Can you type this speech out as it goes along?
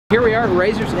Here we are at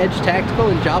Rayzors Edge Tactical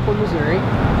in Joplin, Missouri.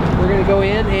 We're going to go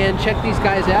in and check these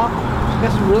guys out.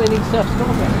 Got some really neat stuff to talk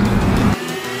about.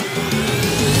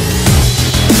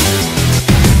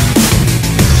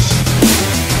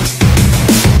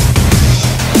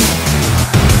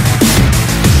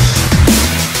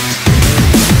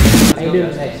 How you doing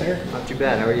today, sir? Not too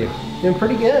bad. How are you? Doing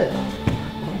pretty good.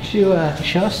 Why don't you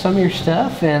show us some of your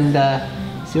stuff and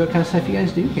see what kind of stuff you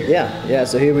guys do here? Yeah.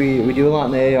 So here we do a lot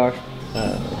in the AR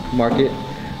market.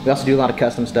 We also do a lot of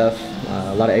custom stuff,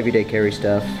 a lot of everyday carry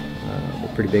stuff.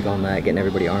 We're pretty big on that, getting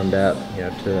everybody armed up, you know,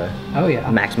 to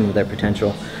the maximum of their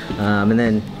potential. And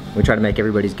then we try to make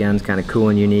everybody's guns kind of cool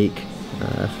and unique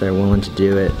if they're willing to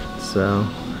do it. So,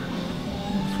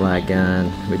 flag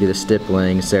gun. We do the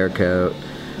stippling, Cerakote.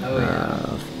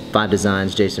 5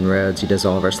 Designs, Jason Rhodes. He does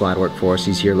all of our slide work for us.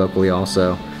 He's here locally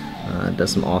also.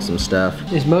 Does some awesome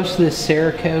stuff. Is most of this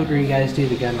Cerakote, or you guys do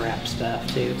the gun wrap stuff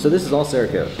too? So this is all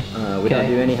Cerakote. We don't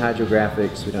do any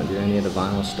hydrographics. We don't do any of the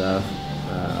vinyl stuff.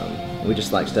 We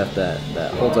just like stuff that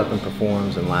holds up and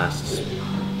performs and lasts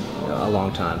a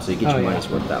long time. So you get your money's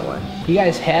worth that way. Do you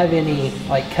guys have any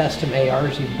like custom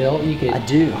ARs you built? You could. I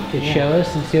do. Could show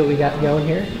us and see what we got going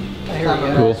here. There we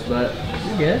go. Cool. But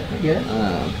good.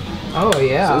 Oh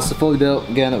yeah. So this is a fully built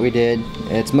gun that we did.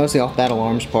 It's mostly off Battle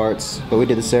Arms parts, but we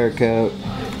did the Cerakote,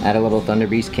 add a little Thunder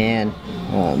Beast can.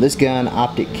 This gun,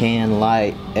 optic can,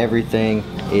 light, everything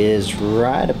is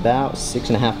right about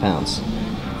 6.5 pounds.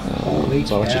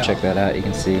 So I'll let you check that out. You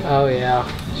can see. Oh yeah.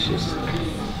 It's just.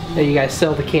 Yeah, you guys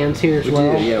sell the cans here as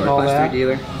well? We do. Yeah, we're a Class 3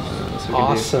 dealer. So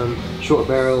awesome. Short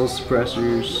barrels,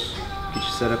 suppressors, get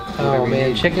you set up. Oh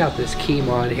man, check out this key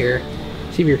mod here.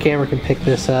 See if your camera can pick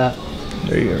this up.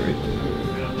 There you go, right there.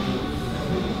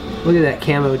 Look at that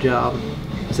camo job.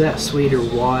 Is that sweet or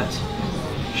what?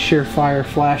 Surefire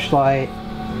flashlight.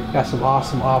 Got some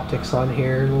awesome optics on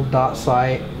here. Little dot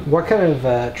sight. What kind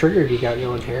of trigger do you got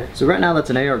going here? So right now that's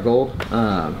an AR Gold.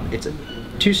 It's a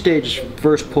 2-stage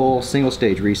first pull, single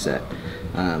stage reset.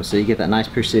 So you get that nice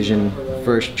precision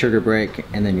first trigger break,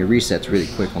 and then your reset's really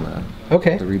quick on the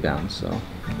rebound. So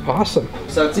awesome.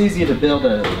 So it's easy to build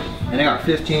an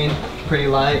AR-15, pretty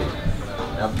light.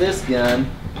 Now this gun,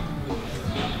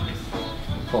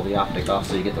 pull the optic off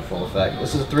so you get the full effect.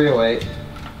 This is a 308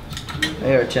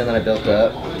 AR-10 that I built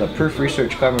up. The Proof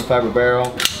Research carbon fiber barrel,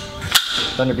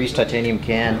 Thunder Beast titanium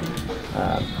can.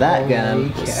 That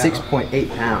gun is 6.8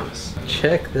 pounds.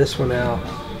 Check this one out.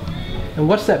 And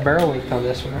what's that barrel length on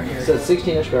this one right here? So it's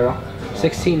 16-inch barrel.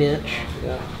 16-inch.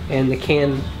 Yeah. And the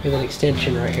can with an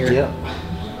extension right here. Yep.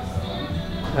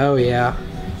 Oh yeah.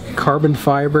 Carbon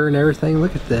fiber and everything.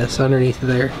 Look at this underneath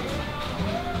there.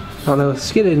 I don't know, let's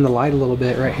get it in the light a little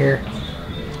bit right here.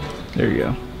 There you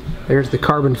go. There's the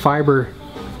carbon fiber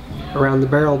around the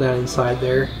barrel down inside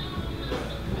there.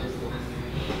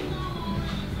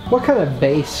 What kind of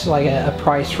base, like a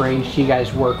price range do you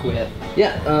guys work with?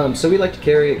 Yeah, so we like to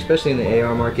carry, especially in the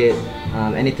AR market,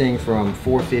 anything from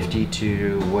 $450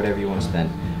 to whatever you want to spend.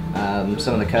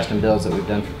 Some of the custom builds that we've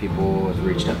done for people have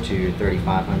reached up to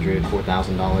 $3,500,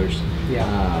 $4,000.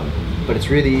 Yeah. But it's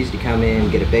really easy to come in,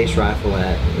 get a base rifle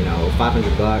at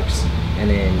 $500, and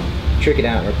then trick it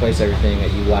out and replace everything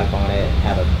that you like on it.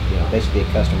 Have a basically a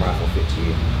custom rifle fit to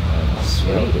you.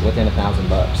 Within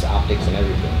 $1,000, optics and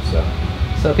everything.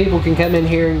 So people can come in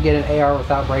here and get an AR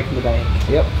without breaking the bank.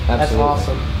 Yep, absolutely. That's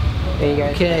awesome. Hey, you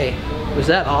guys. Okay, was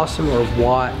that awesome or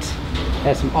what?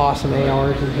 Had some awesome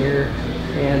ARs in here,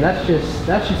 and that's just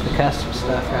the custom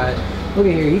stuff, guys. Look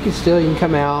at here. You can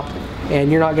come out,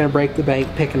 and you're not going to break the bank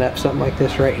picking up something like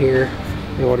this right here.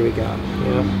 And what do we got?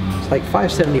 It's like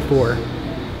 $574.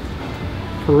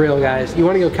 For real, guys. You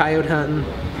want to go coyote hunting?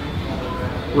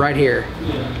 Right here.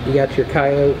 You got your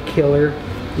coyote killer.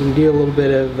 You can do a little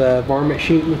bit of varmint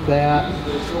shooting with that.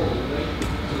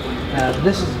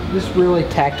 This is really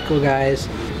tactical, guys.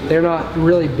 They're not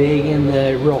really big in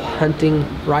the real hunting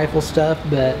rifle stuff,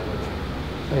 but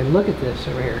I mean, look at this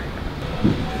over here.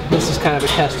 This is kind of a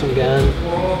custom gun.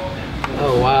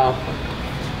 Oh wow,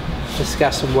 this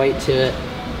got some weight to it.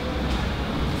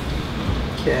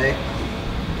 Okay.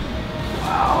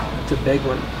 Wow, it's a big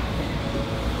one.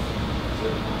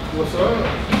 What's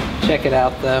up? Check it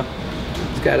out though.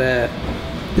 It's got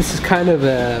this is kind of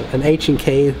an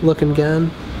H&K looking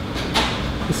gun.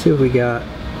 Let's see what we got.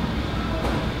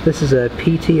 This is a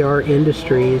PTR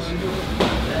Industries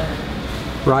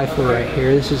rifle right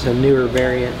here. This is a newer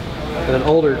variant of an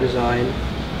older design.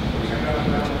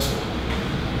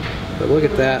 But look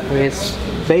at that. I mean, it's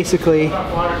basically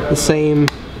the same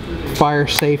fire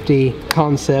safety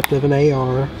concept of an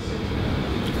AR.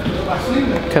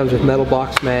 Comes with metal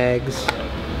box mags.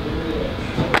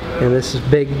 And this is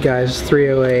big guys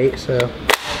 308. So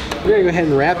we're gonna go ahead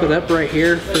and wrap it up right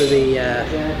here for the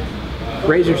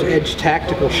Rayzors Edge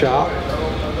Tactical shop.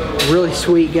 Really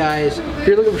sweet, guys. If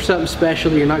you're looking for something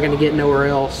special that you're not going to get nowhere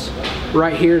else,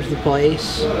 right here's the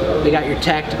place. They got your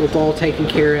tactical all taken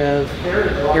care of,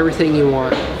 everything you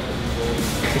want.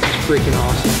 This is freaking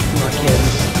awesome. I'm not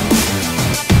kidding.